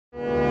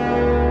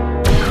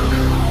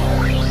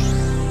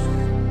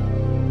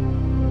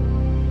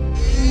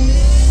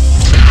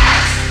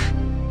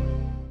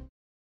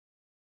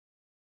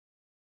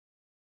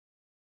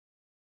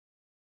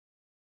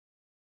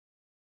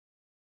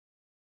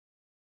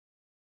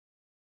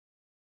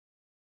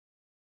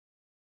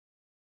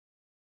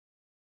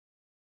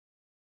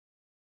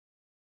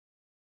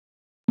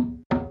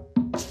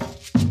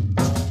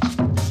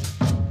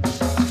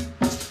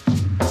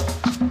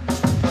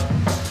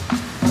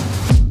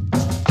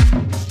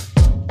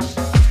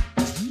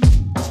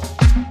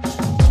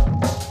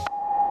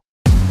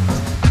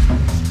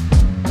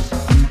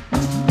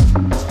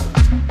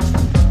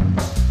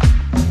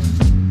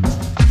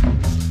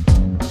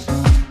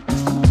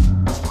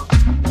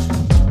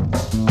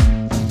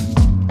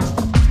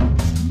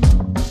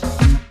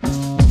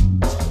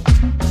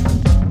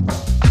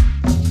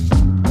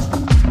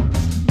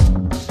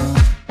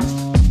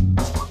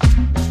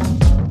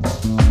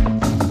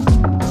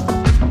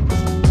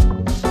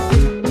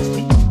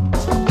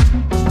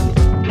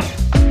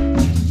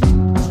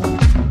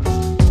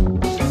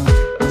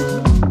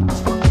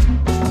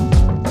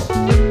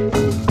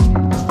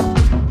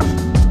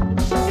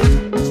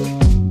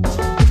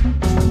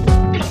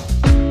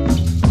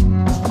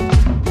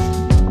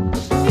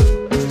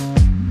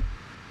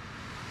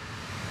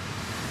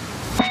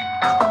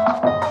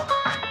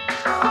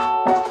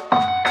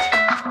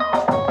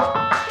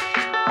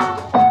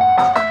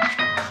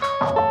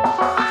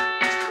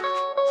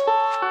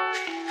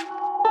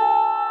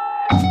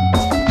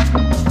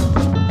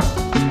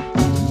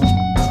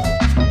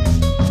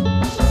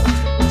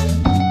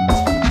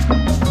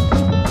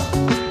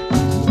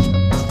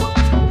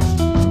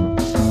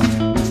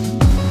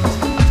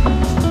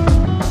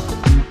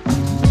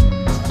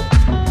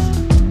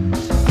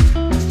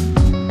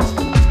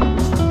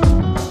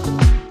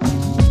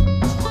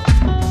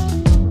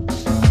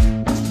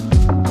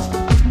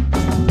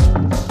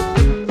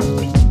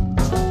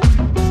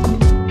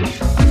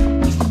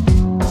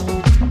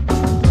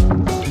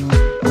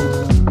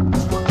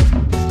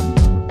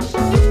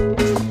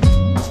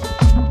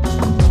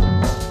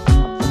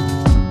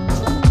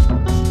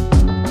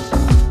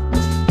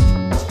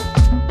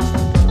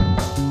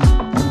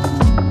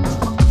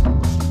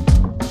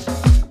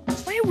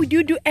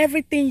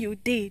you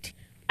did.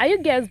 Are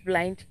you girls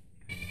blind?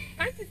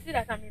 Can't you see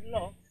that I'm in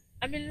love?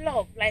 I'm in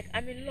love. Like,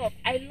 I'm in love.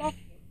 I love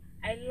him.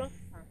 I love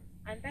Sam.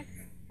 And that's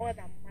all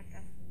that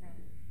matters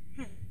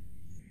now.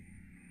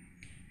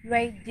 You are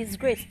a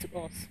disgrace to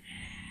us.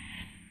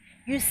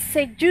 You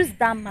seduce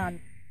that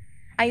man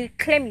and you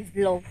claim his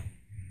love.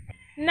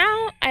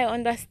 Now I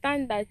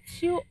understand that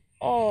you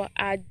all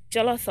are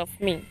jealous of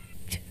me.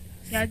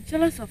 You are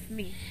jealous of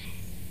me.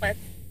 But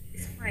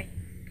it's fine.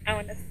 I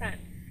understand.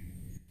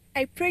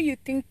 I pray you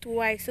think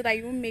twice so that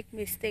you won't make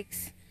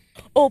mistakes.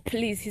 Oh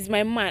please, he's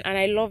my man and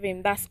I love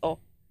him, that's all.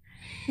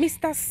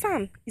 Mr.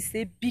 Sam is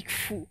a big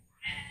fool.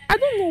 I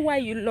don't know why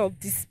you love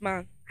this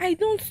man. I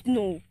don't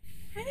know.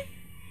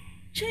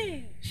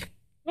 Change.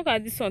 Look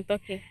at this one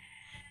talking.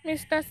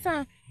 Mr.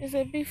 Sam is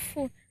a big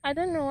fool. I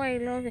don't know why you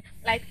love him.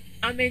 Like,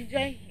 I'm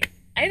enjoying him.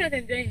 Are you not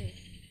enjoying him?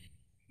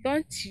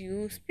 Don't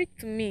you? Speak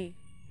to me.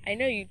 I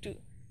know you do.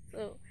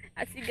 So,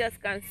 as you guys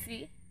can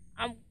see,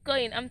 I'm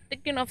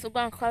taking off to go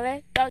and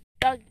collect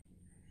dog.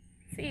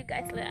 See you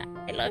guys later.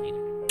 I love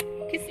you.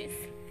 Kisses.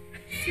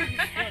 See this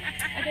one.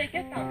 I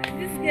get out.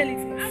 This girl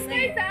is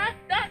insane.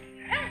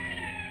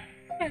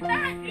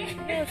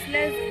 Yes,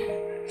 let's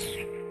go.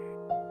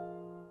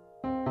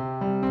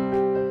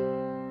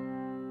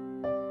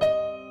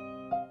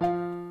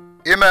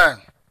 Amen.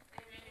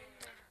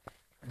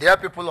 Dear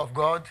people of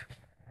God,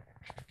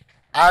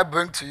 I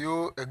bring to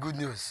you a good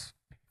news.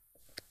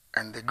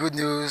 And the good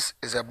news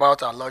is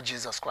about our Lord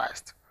Jesus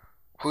Christ,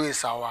 who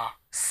is our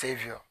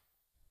Savior.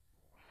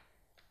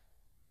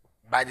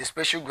 By the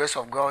special grace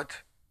of God,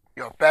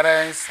 your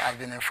parents have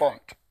been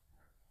informed,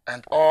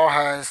 and all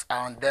hands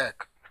are on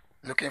deck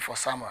looking for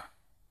Samuel.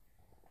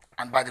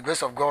 And by the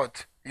grace of God,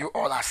 you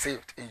all are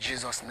saved in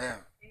Jesus'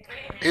 name.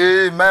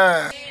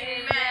 Amen.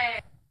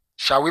 Amen.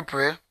 Shall we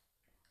pray?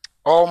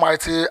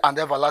 Almighty and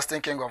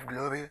everlasting King of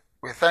glory,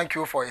 we thank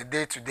you for a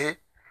day today.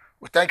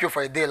 We thank you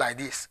for a day like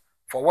this,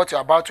 for what you're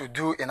about to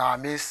do in our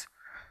midst,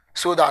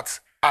 so that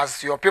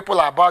as your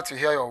people are about to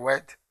hear your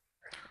word,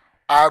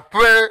 I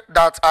pray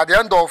that at the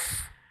end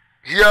of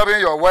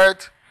hearing your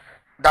word,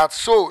 that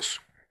souls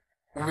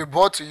will be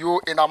brought to you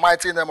in the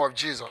mighty name of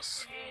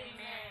Jesus.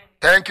 Amen.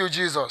 Thank you,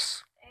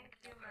 Jesus. Thank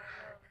you,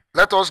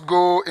 let us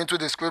go into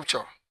the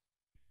scripture.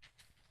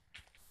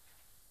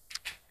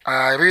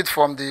 I read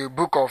from the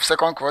book of 2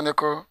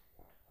 Chronicles,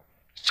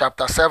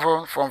 chapter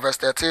 7, from verse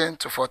 13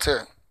 to 14.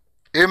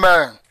 Amen.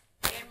 Amen.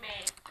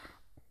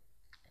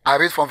 I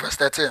read from verse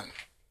 13.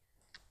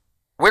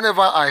 Whenever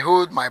I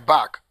hold my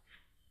back,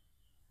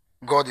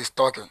 God is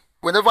talking.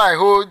 Whenever I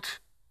hold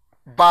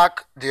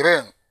back the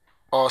rain,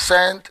 or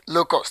send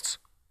locusts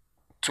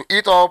to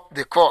eat up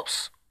the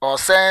crops, or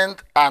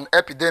send an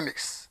epidemic.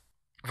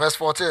 Verse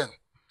 14.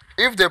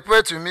 If they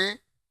pray to me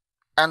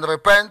and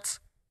repent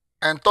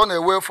and turn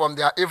away from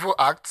their evil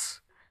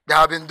acts they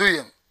have been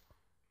doing,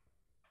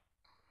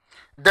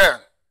 then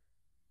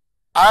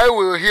I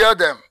will hear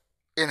them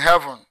in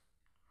heaven,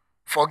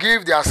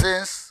 forgive their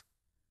sins,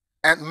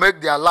 and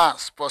make their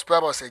lands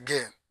prosperous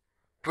again.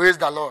 Praise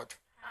the Lord.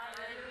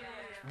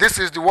 Hallelujah. This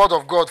is the word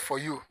of God for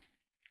you.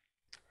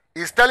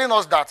 He's telling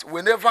us that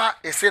whenever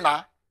a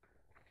sinner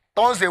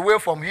turns away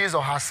from his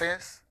or her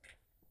sins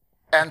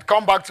and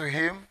come back to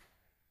him,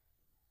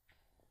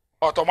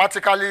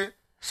 automatically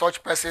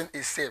such person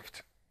is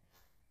saved.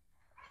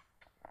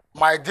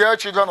 My dear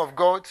children of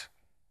God,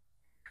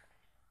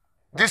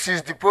 this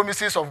is the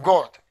promises of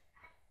God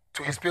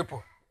to his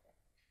people.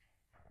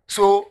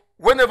 So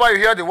whenever you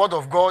hear the word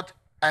of God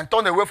and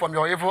turn away from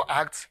your evil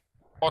acts,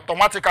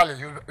 automatically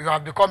you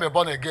have become a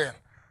born again.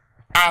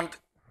 And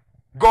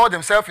God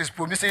himself is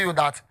promising you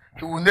that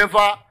he will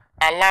never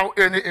allow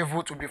any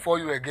evil to befall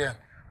you again.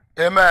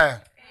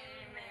 Amen.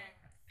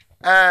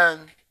 Amen.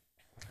 And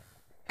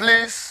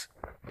please,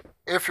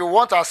 if you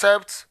want to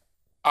accept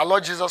our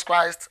Lord Jesus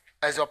Christ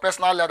as your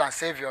personal Lord and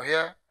Savior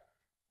here,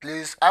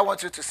 please, I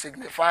want you to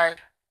signify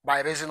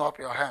by raising up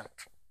your hand.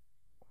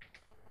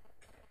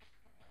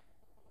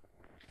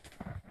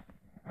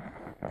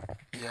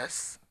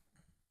 Yes.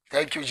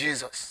 Thank you,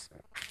 Jesus.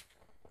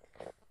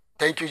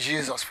 Thank you,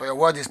 Jesus, for your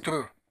word is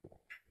true.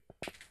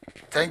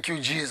 Thank you,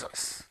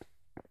 Jesus.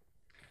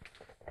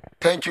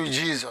 Thank you,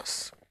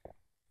 Jesus.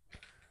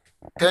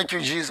 Thank you,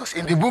 Jesus.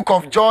 In the book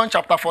of John,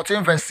 chapter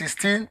 14, verse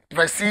 16,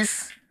 verse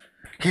 6,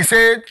 he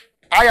said,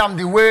 I am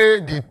the way,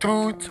 the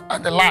truth,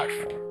 and the life.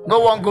 No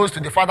one goes to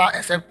the Father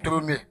except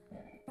through me.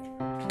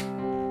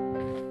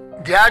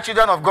 Dear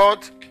children of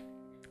God,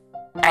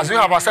 as you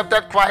have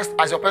accepted Christ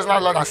as your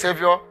personal Lord and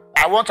Savior,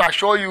 I want to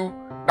assure you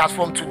that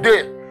from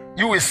today,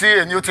 you will see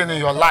a new thing in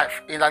your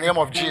life in the name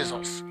of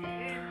Jesus.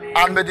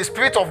 And may the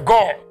Spirit of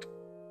God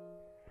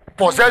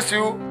possess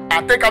you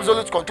and take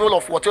absolute control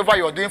of whatever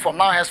you are doing from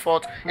now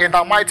henceforth in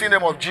the mighty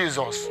name of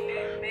Jesus.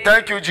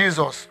 Thank you,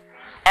 Jesus.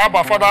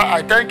 Abba, Father,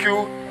 I thank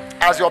you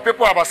as your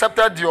people have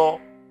accepted your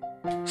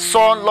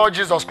Son, Lord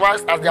Jesus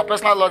Christ, as their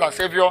personal Lord and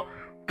Savior.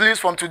 Please,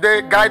 from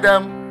today, guide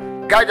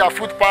them, guide their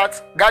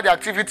footpaths, guide their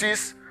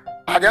activities.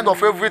 At the end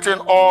of everything,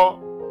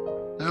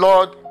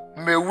 Lord,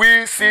 may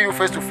we see you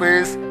face to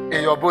face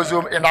in your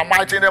bosom in the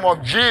mighty name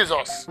of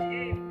Jesus.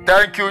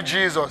 Thank you,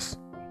 Jesus.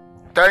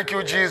 Thank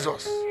you,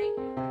 Jesus.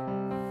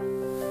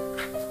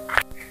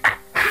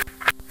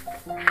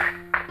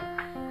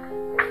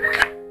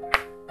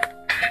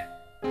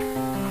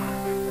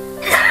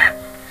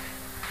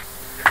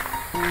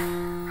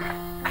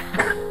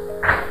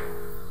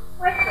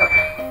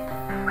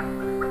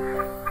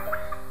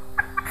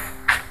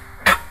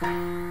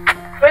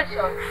 Precious,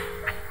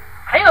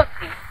 are you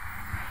okay?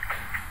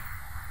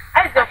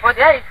 How is your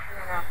body? How are you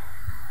feeling now?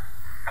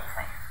 I'm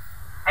fine.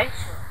 Are you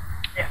sure?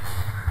 Yeah.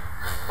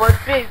 But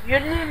babe, you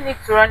really need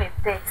to run a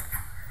test,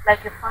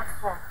 like a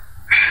fast one.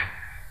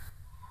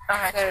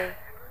 Alright. Sorry.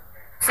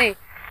 See,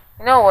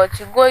 you know what?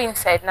 You go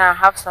inside now and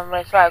have some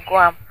rest while I go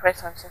and press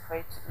something for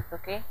you to eat,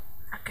 okay?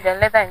 Okay. Then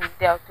later in the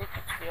day I'll take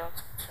you to the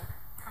hospital.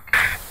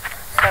 Okay.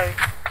 Sorry.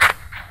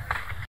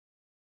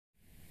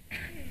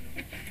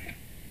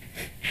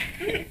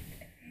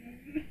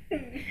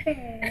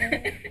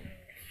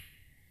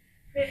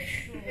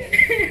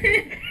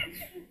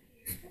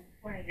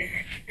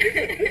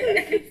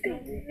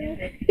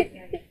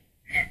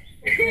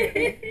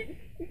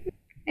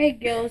 Hey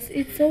girls,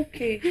 it's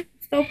okay.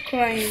 Stop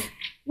crying.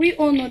 We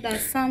all know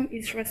that Sam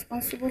is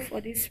responsible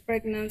for this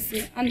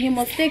pregnancy and he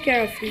must take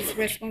care of his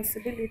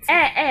responsibility.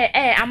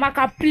 Hey,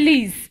 Amaka,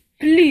 please,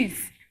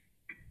 please.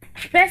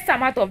 Best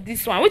Sam out of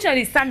this one. Which one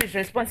is Sam is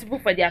responsible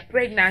for their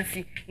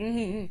pregnancy?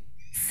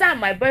 Sam,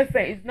 my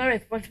boyfriend, is not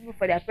responsible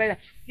for their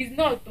pregnancy. He's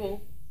not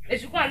though. They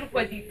should go and look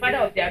for the father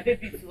of their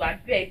baby to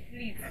beg,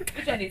 please.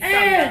 Which one is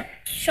Sam?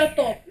 Shut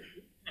up.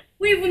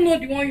 We even know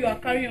the one you are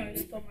carrying on your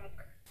stomach.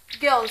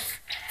 Girls,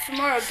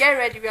 tomorrow get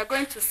ready. We are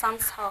going to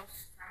Sam's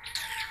house.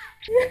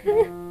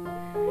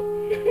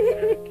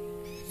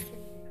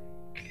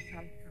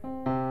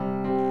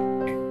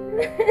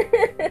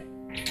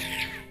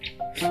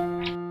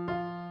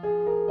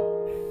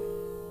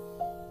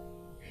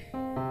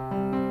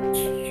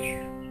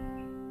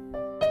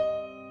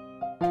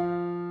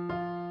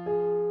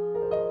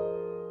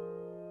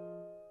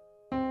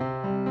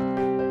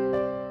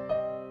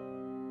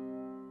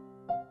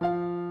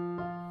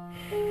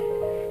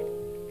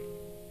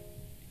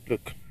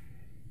 Look,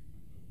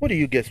 what do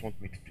you guys want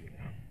me to do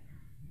now?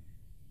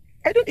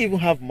 I don't even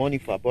have money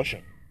for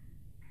abortion.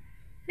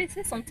 Please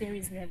say something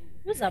reasonable.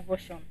 Use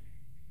abortion.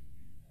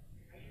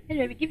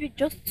 Anyway, we give you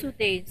just 2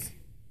 days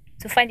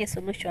to find a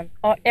solution,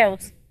 or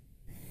else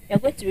we are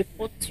going to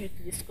report you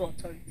to the school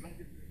authority.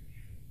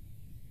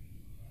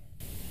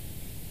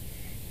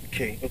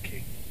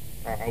 Okay.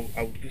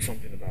 I will do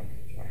something about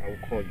it. I will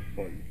call you.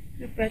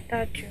 You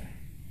better do.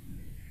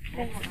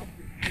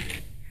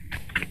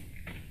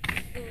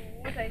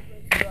 What are you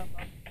going to do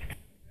about it?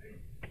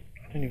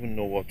 I don't even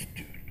know what to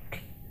do. Look,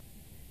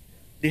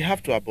 they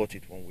have to abort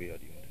it one way or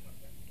the other.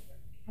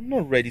 I'm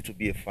not ready to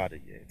be a father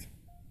yet.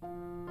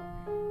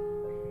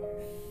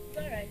 It's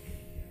alright.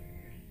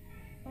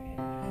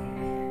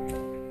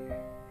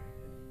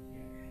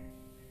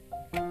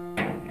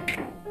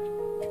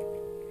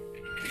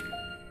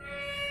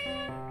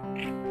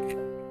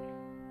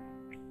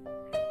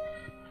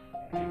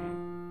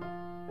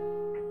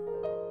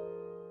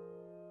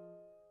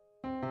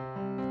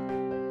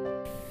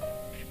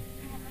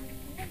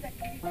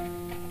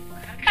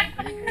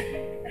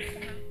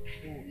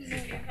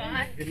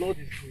 The Lord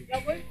is good.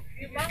 You're going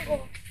to mango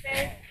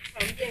first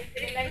from there.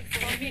 They like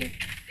for me.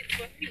 It's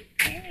for me.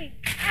 Hey.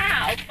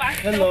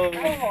 Pastor. Hello,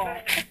 Oh.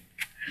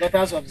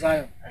 daughters of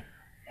Zion.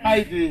 How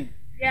you doing?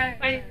 Yeah,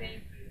 fine.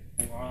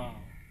 Wow.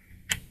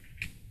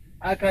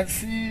 I can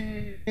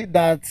see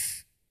that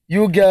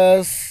you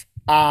girls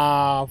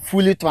are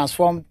fully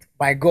transformed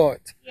by God.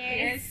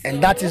 Yes.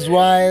 And that is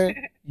why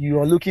you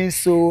are looking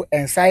so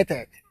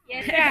excited.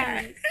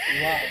 Yes.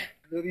 Wow.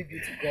 Glory be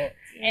to God.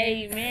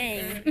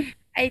 Amen.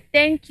 I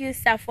thank you,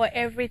 sir, for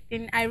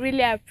everything. I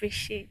really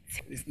appreciate.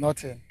 It's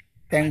nothing.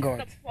 Thank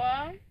God.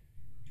 Paul,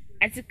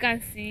 as you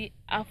can see,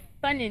 I've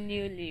found a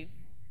new leaf.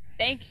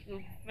 Thank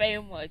you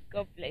very much.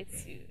 God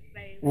bless you.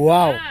 Very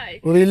Wow. much.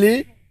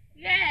 Really?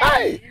 Yes.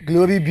 Hi.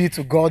 Glory be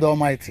to God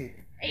Almighty.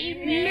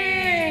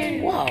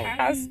 Amen. Wow.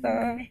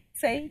 Pastor,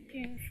 thank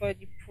you for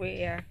the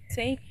prayer.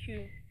 Thank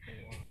you.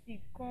 May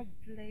God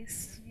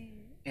bless you.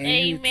 And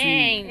you too.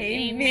 Amen.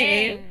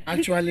 Amen.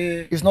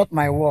 Actually, it's not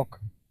my work.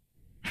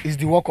 It's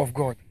the work of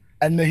God.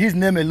 And may his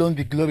name alone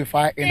be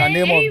glorified in the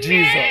name of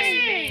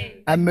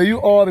Jesus. And may you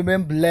all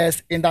remain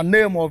blessed in the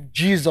name of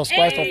Jesus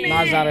Christ of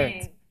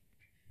Nazareth.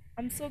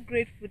 I'm so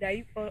grateful that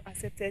you all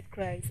accepted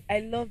Christ. I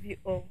love you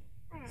all.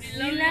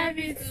 We love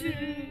you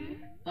too.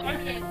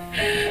 Okay.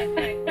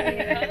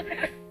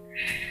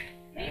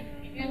 Thank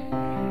you.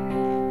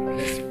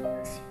 Bless you,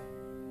 bless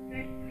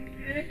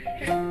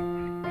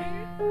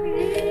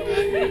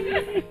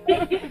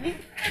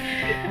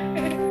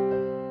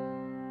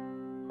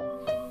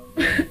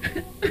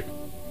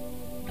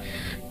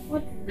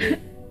What is it?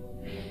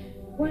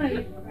 Why are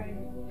you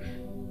crying?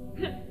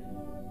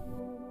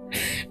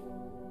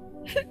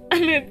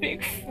 I'm a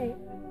big fool.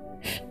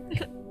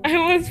 I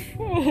was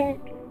fooled.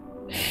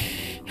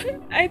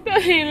 I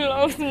thought he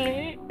loved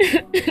me.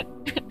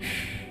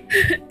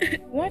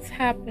 What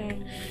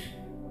happened?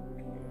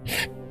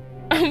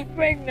 I'm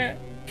pregnant.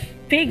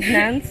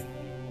 Pregnant?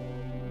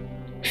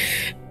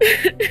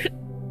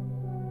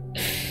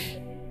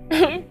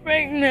 I'm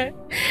pregnant.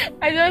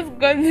 I just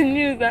got the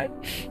news that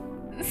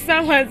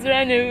Sam has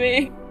run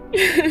away.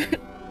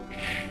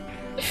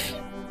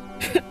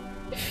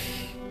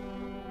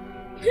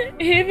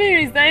 He even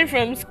resigned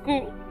from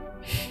school.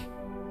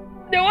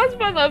 The worst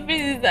part of it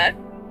is that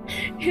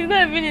he's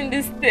not even in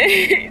the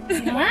States.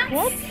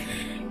 What?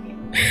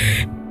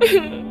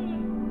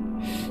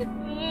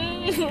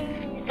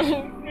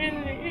 I'm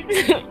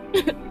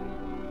finished.